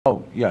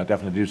Oh, yeah,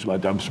 definitely.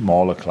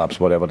 Smaller clubs,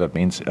 whatever that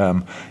means.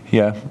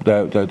 Yeah,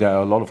 there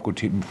are a lot of good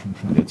teams.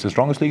 It's the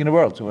strongest league in the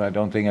world, so I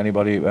don't think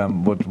anybody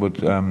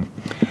would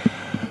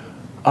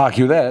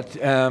argue that.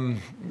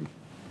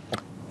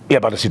 Yeah,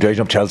 but the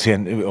situation of Chelsea,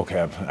 and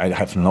okay, I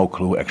have no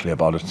clue actually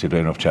about the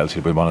situation of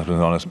Chelsea, to be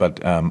honest. But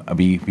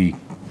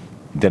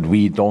that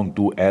we don't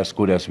do as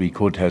good as we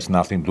could has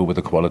nothing to do with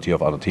the quality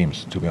of other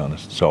teams, to be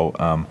honest. So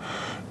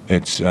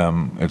it's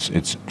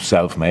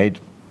self-made.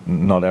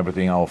 Not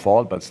everything our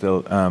fault, but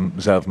still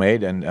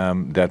self-made,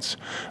 and that's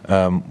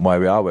why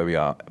we are where we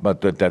are. But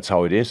that's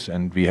how it is,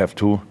 and we have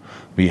to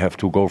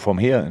go from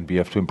here, and we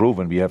have to improve,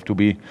 and we have to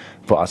be.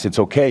 For us, it's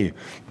okay.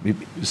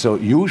 So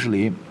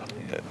usually,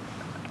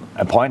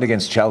 a point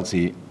against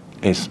Chelsea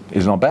is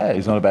not bad.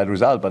 It's not a bad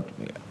result. But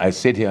I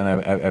sit here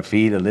and I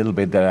feel a little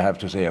bit that I have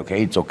to say,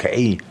 okay, it's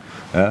okay.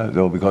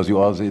 So because you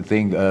also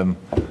think.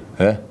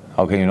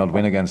 How can you not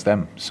win against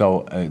them?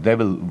 So they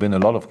will win a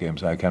lot of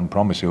games, I can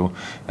promise you,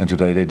 and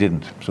today they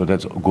didn't, so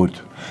that's good.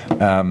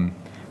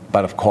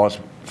 But of course,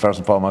 first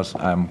and foremost,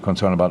 I'm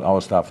concerned about our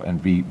stuff, and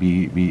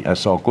I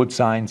saw good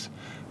signs,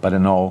 but I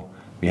know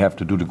we have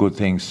to do the good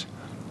things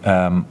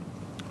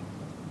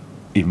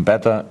even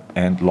better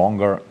and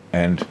longer,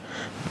 and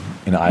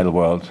in an idle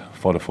world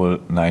for the full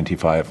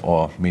 95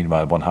 or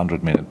meanwhile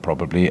 100 minutes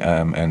probably,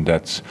 and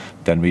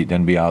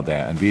then we are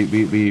there, and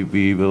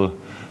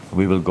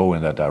we will go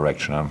in that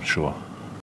direction, I'm sure.